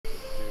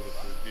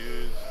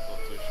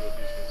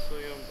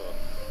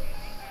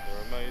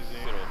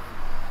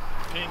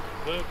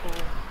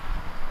purple.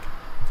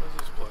 Where's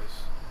this place?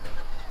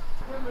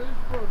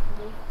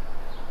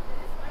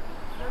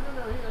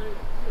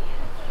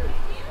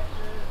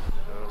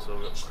 So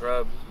we got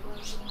crab,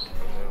 and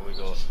then we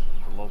got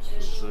the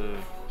lobsters there.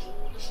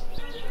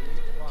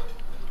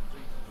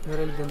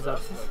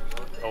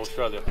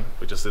 Australia.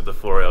 We just did the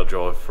 4-hour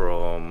drive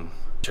from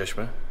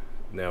Cheshme.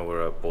 Now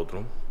we're at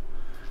Bodrum.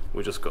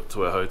 We just got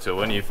to our hotel.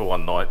 We're here for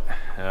one night.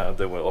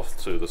 Then we're off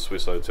to the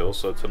Swiss hotel.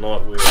 So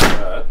tonight we're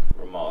at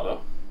Ramada.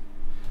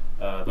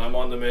 Don't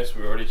mind the mess.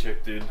 We already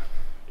checked in.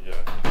 Yeah,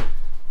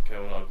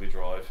 came on ugly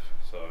drive.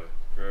 So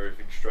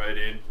everything straight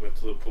in. Went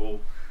to the pool.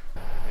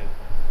 And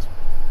it's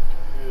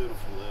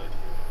beautiful out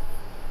here.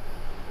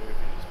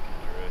 Everything is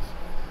picturesque.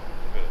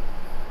 Look at it.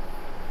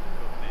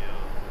 Got the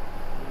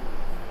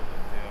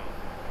further down.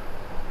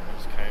 We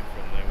just came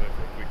from there. Went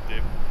for a quick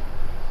dip.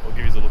 I'll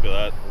give you a look at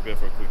that. We'll go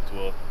for a quick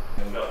tour.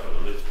 And out for the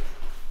lift.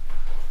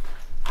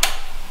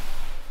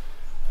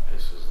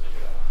 This is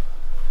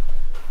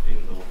the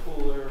indoor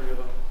pool area.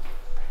 Look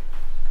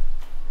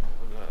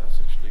at that. That's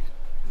actually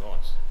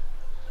nice.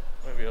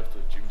 Maybe after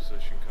the gym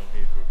session, come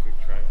here for a quick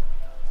train.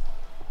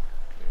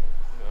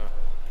 Yeah,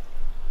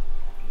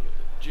 you got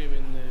the gym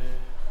in there.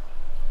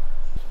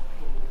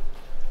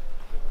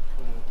 Got the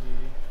pool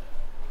here.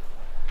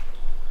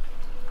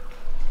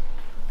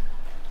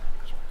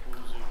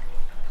 Jacuzzi.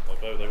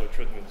 Like over, they got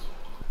treadmills.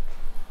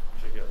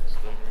 Check out the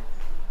steam room.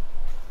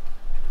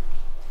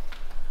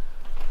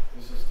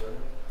 This is steam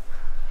room.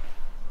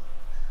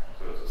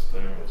 So there's a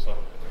steam room or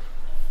something in there.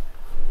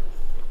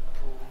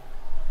 Pool.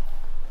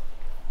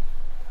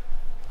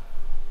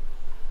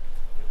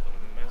 Got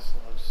the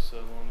massage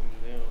salon in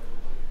there, I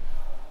believe.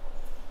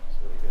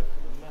 So we go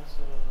for the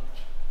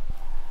massage.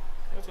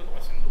 That's a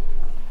nice indoor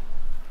pool.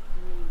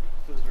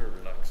 It feels very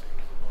relaxing.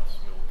 There's a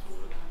nice smell to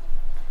it.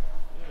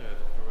 Yeah,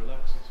 like a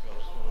relaxing smell.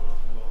 Just want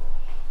to well.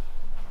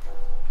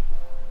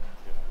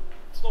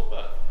 It's not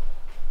bad.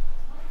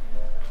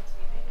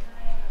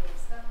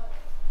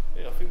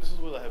 Yeah, I think this is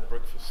where they have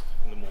breakfast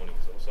in the morning,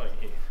 as I was saying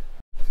here.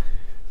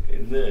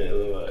 In there,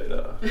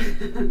 later.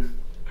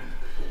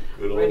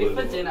 Good Ready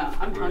for dinner.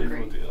 I'm hungry.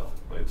 Ready for dinner.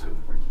 Me too.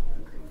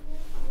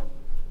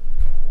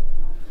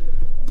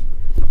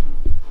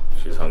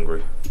 She's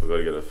hungry. We've got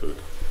to get her food.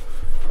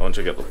 I want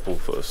to check out the pool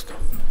first.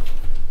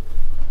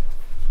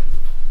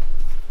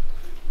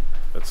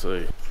 Let's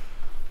see.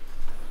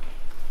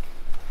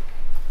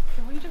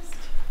 Can we just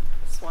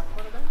swipe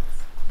one of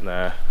those?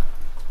 Nah,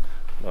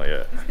 not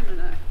yet. Who's gonna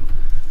know?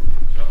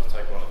 You have to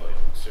take one of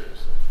these,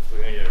 seriously. We're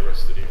gonna get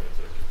arrested here in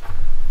Turkey.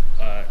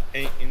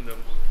 Ain't in the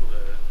mood for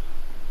the...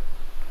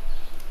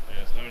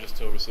 Yeah, so let me just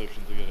tell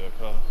reception to get our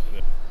car.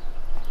 Yeah.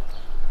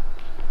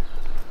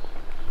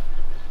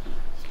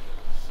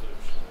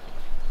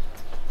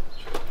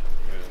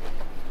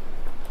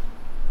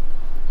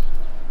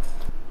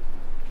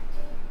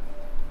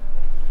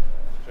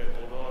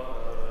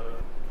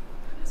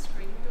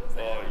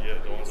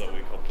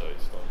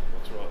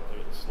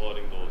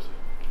 Sliding doors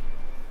here.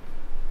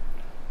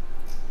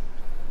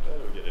 How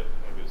do we get out?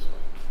 Maybe this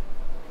way.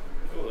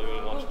 Oh, they've got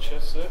a bunch of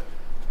chests there.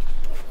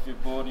 If you're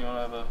bored and you want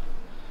to have a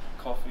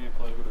coffee,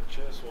 play a bit of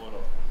chess, why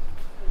not?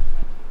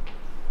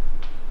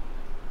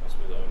 Must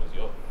be the owner's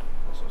yacht.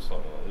 Must have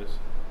something like this.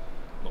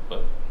 Not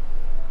bad.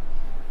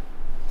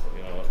 But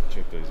you know what?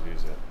 Check these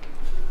views out.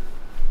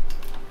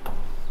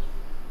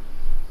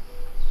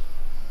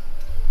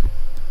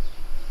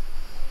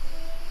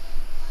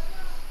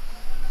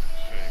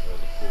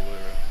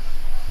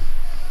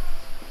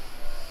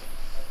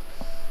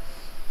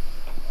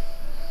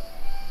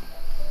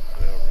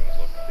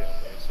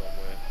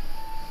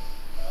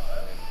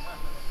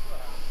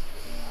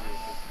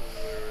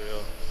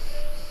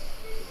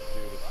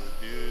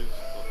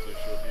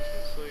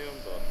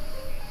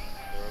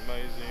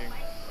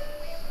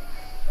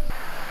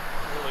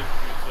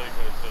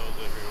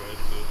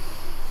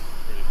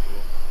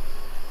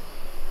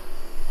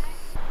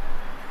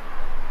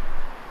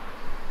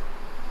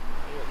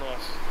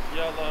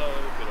 Yellow,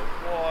 bit of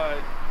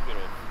white, bit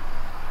of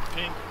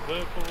pink,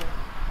 purple.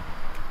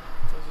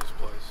 Where's this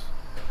place?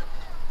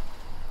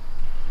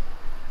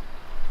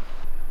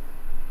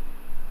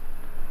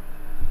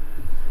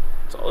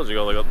 Told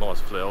you they got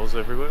nice flowers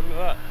everywhere. Look at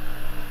that.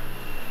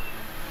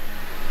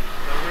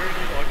 They really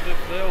do like their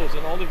flowers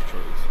and olive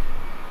trees.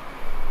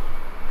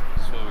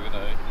 That's what we're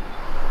gonna eat.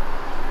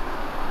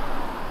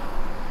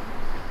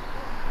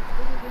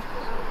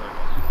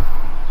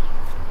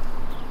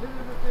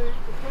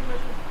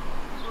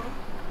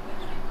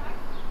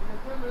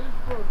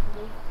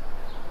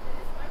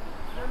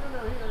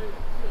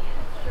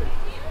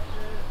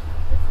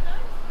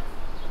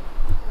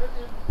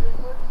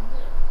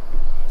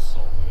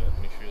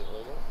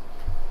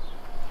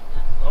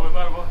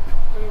 Merhaba.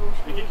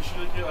 İki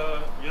kişilik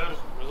yer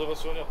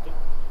rezervasyon yaptım.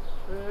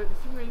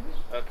 İsim neydi?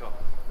 Erkan.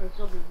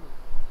 Erkan Bey.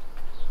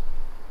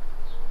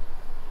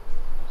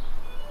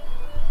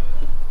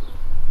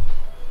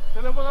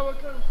 Telefona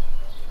bakar mısın?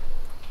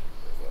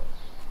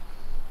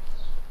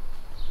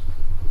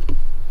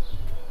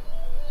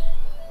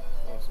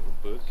 Nice little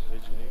bird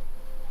cage in here.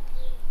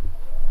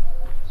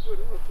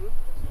 Buyurun oturun.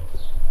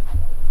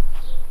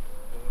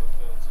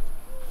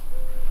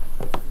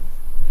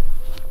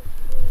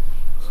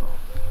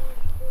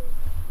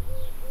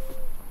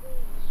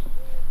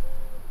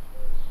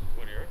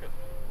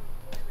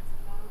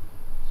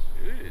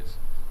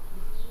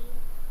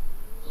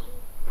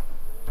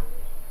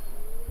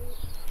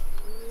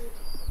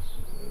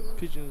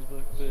 pigeons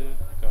back there.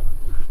 Okay.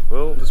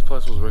 Well, this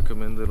place was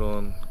recommended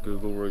on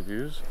Google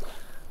reviews.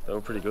 They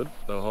were pretty good.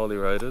 They were highly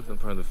rated, and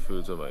apparently the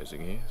food's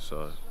amazing here.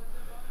 So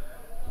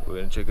we're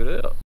gonna check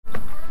it out.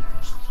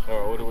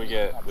 Alright, what do we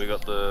get? We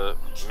got the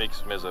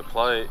mixed mezzo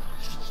plate,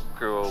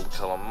 grilled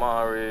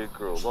calamari,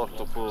 grilled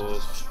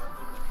octopus.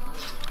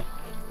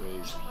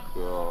 We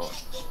got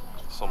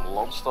some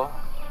lobster.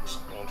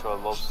 I'm gonna try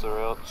lobster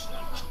out.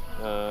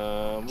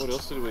 What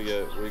else did we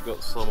get? We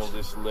got some of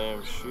this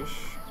lamb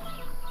shish.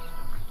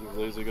 Give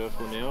these a go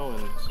for now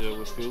and see how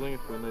we're feeling.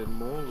 If we need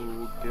more, we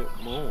will get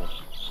more.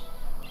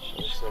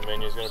 So the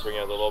menu's going to bring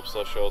out the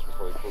lobster, show us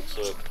before he cooks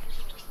it.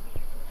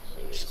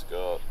 So we just got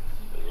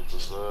a little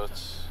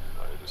desserts.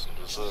 Maybe do some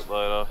dessert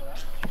later.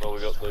 Well, we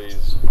got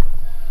these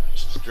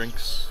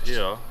drinks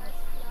here.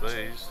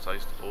 These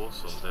taste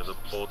awesome. They're the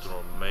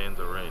Bodrum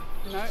mandarin.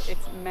 No,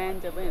 it's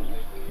mandolin.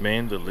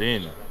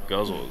 Mandolin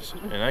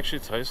guzzles. And actually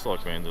tastes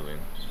like mandolin.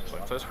 So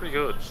it tastes pretty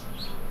good.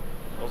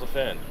 I was a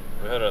fan.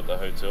 We had it at the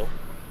hotel.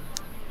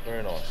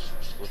 Very nice.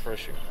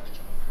 Refreshing.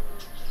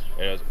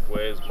 Anyways,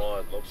 where's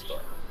my lobster?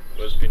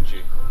 Where's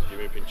Pinchy? Give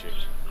me Pinchy.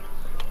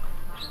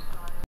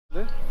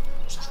 There?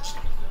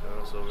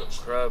 So we got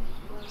crab.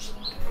 And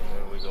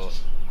then we got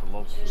the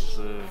lobsters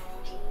there.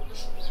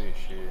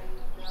 Fish here.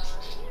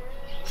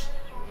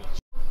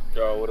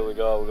 Alright, what do we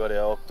got? We got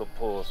our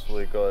octopus,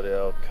 we got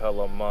our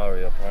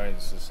calamari. Apparently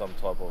this is some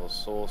type of a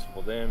sauce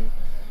for them.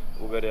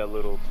 We got our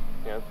little,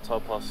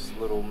 tapas,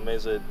 little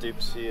mezzo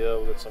dips here.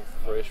 We got some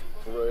fresh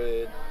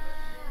bread.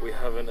 We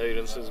haven't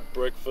eaten since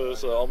breakfast,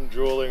 so I'm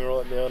drooling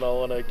right now and I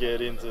want to get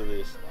into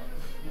this.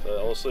 So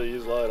I'll see you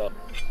later.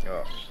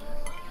 Alright.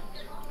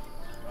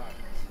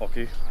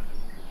 Okay.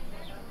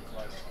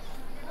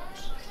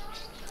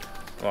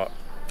 Alright,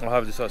 I'll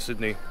have this at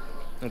Sydney.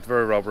 It's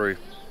very rubbery.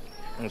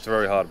 It's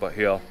very hard, but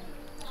here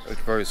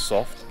it's very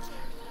soft,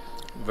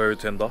 very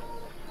tender,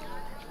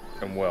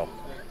 and well.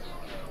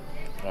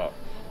 Alright,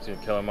 so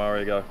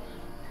calamari go.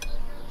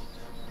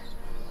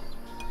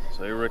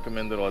 So he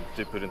recommended I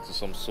dip it into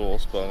some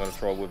sauce, but I'm going to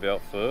try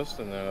without first,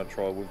 and then I'm going to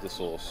try with the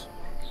sauce.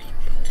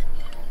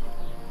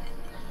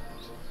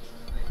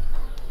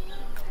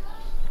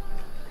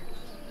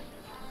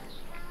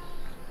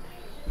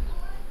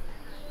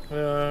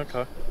 Yeah,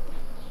 okay.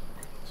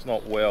 It's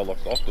not wow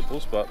like the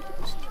octopus, but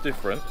it's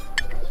different.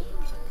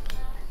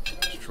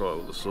 Let's try it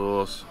with the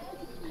sauce.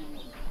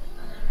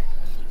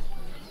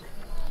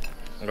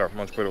 Okay,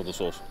 much better with the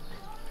sauce.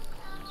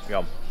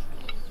 Yum.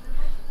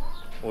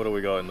 What do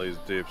we got in these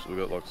dips? We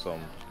got like some...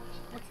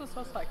 What's the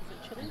sauce like?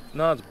 Is it chili?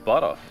 No, it's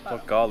butter. It's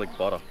like garlic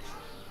butter.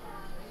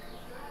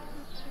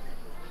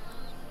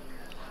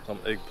 Some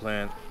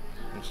eggplant.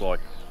 Looks like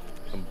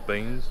some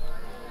beans.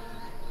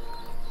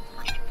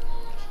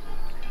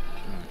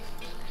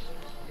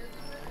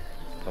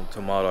 Some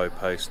tomato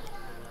paste.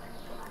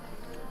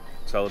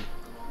 Salad.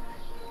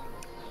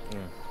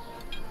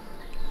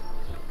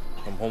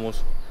 Some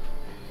hummus.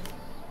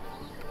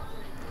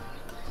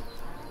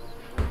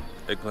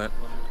 Eggplant.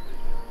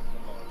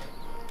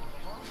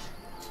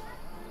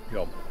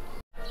 Yum.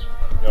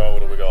 Alright, what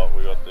do we got?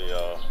 We got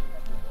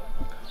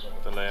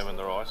the lamb and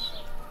the rice.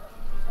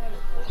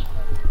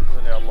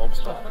 And our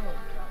lobster.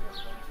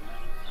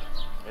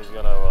 He's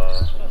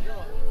gonna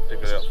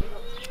pick it out.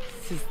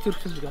 Siz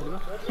Türksünüz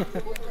galiba.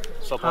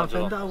 Sapancı'dan.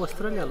 Hanımefendi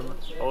Avustralyalı mı?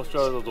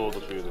 Avustralya'da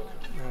doğduk büyüdük.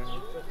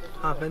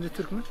 Hanımefendi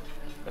Türk mü?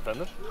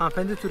 Efendim?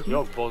 Hanımefendi Türk mü?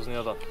 Yok,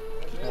 Bosniya'dan.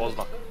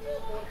 Bosna.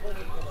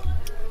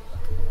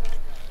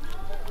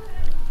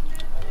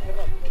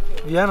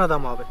 Viyana'da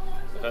mı abi?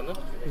 Efendim?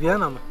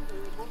 Viyana mı?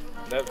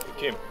 Ne?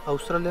 Kim?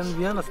 Avustralya'nın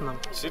Viyana'sında mı?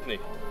 Sydney.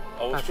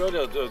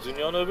 Avustralya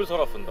dünyanın öbür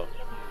tarafında.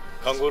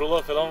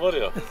 Kangurular falan var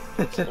ya.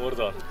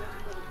 Oradan.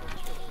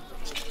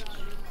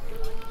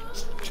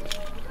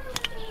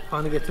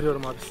 Fanı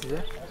getiriyorum abi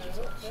size.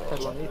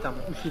 Tamam, iyi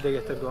tamam. Üşüyü de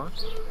getir Doğan.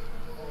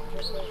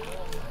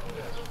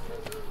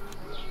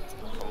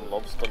 Some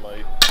lobster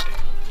mate.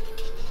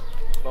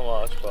 Not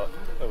much, but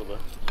over there.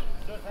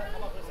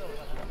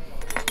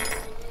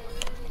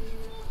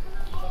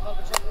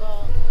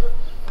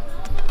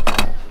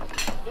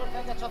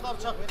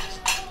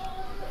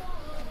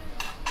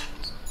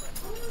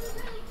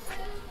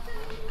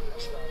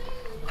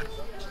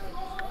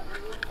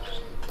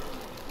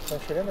 Sen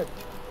söylemedin.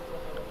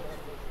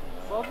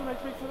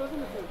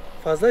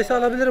 Fazlaysa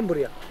alabilirim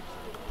buraya.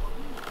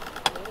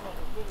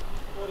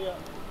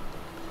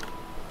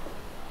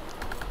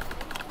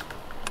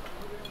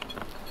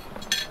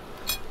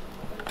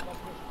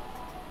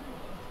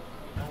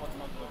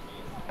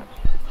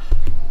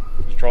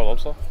 Did you try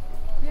lobster?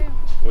 Yeah.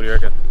 What do you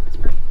reckon?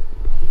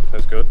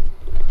 Tastes good?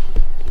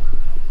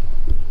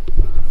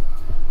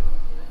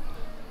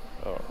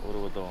 Alright, what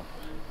are we doing?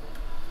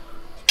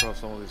 Let's try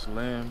some of this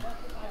lamb.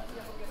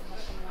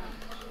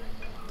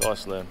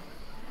 Diced lamb.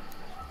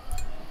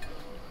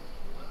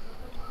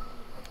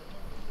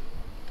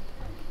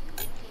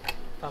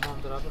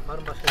 Tamamdır abi. Var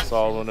mı başka bir şey? Sağ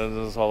olun,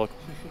 elinize sağlık.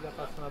 Şişiyle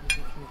kalsın abi.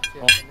 Bizim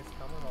için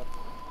tamam abi.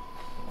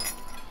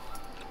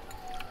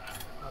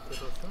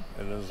 Afiyet olsun.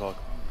 Elinize sağlık.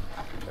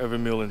 Every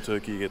meal in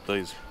Turkey you get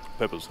these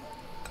peppers.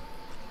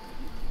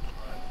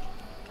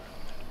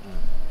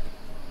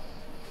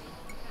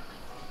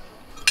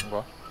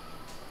 Okay.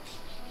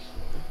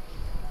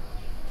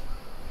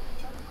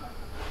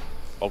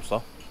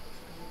 Lobster.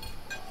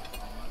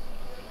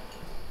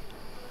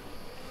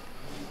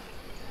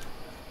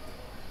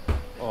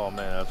 Oh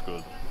man, that's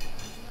good.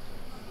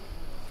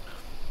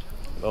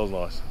 That was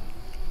nice.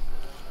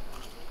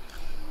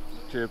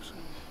 Chips.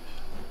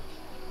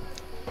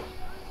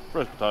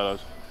 Fresh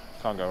potatoes.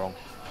 Can't go wrong.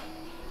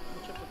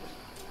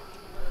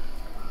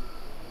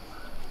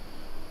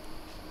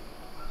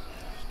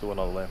 Let's do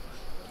another lamb.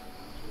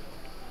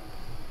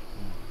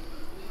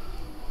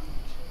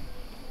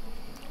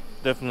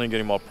 Definitely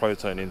getting my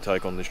protein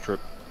intake on this trip.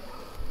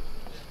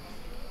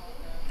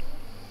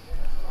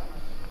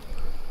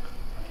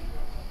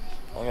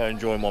 I'm gonna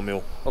enjoy my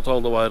meal. I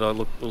told the waiter,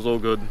 look, it was all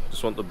good,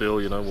 just want the bill,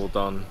 you know, well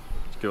done,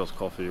 just give us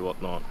coffee,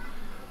 whatnot.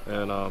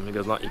 And he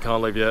goes, no, you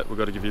can't leave yet, we've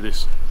got to give you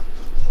this.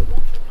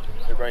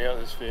 They bring out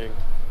this thing,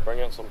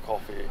 bring out some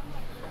coffee.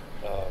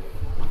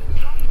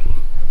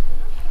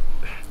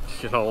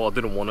 You know, I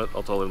didn't want it.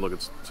 I told him, look,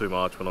 it's too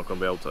much, we're not going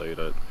to be able to eat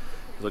it.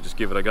 He's like, just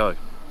give it a go.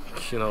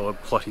 You know, it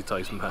bloody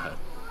tastes mad.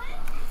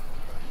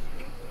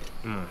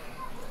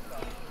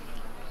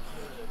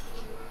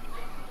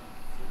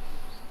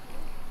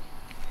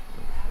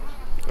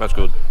 That's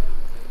good.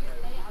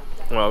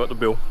 Alright, I've got the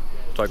bill.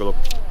 Take a look.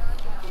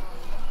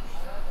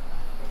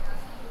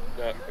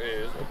 That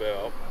is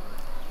about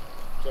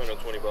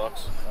 220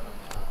 bucks.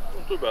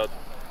 Not too bad.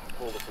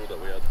 All the food that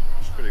we had.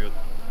 It's pretty good.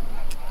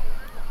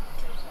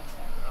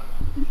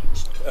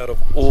 Out of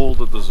all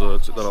the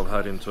desserts that I've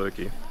had in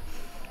Turkey,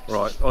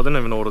 right, I didn't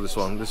even order this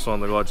one. This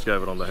one, the guy just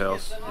gave it on the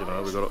house. You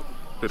know, we got a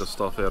bit of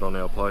stuff out on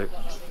our plate.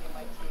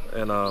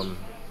 And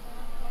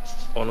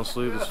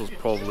honestly, this was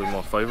probably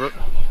my favourite.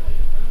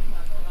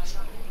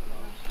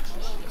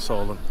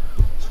 Sultan.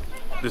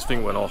 This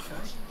thing went off.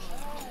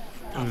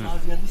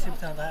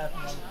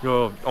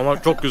 Yo,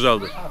 ama çok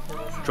güzeldi.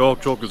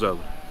 Çok güzeldi.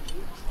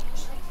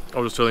 I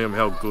was just telling him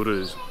how good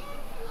it is.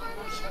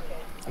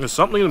 There's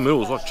something in the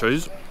middle, it's like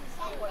cheese.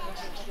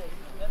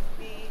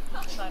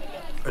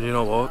 And you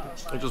know what?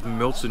 It just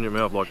melts in your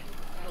mouth. Like,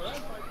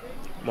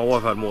 my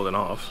wife had more than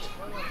half.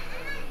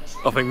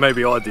 I think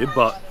maybe I did,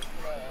 but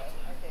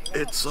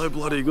it's so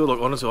bloody good. Like,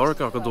 honestly, I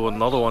reckon I could do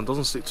another one. It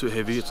doesn't stick too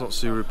heavy, it's not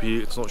syrupy,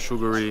 it's not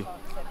sugary.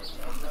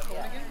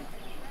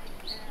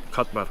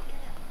 Katmer.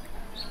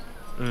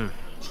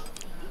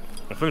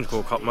 I think it's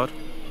called katmer.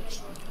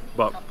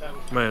 But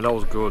man, that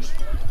was good.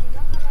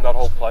 That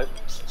whole plate,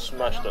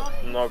 smashed it,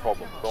 no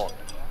problem, gone.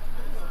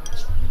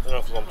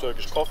 And for some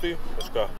Turkish coffee, let's go.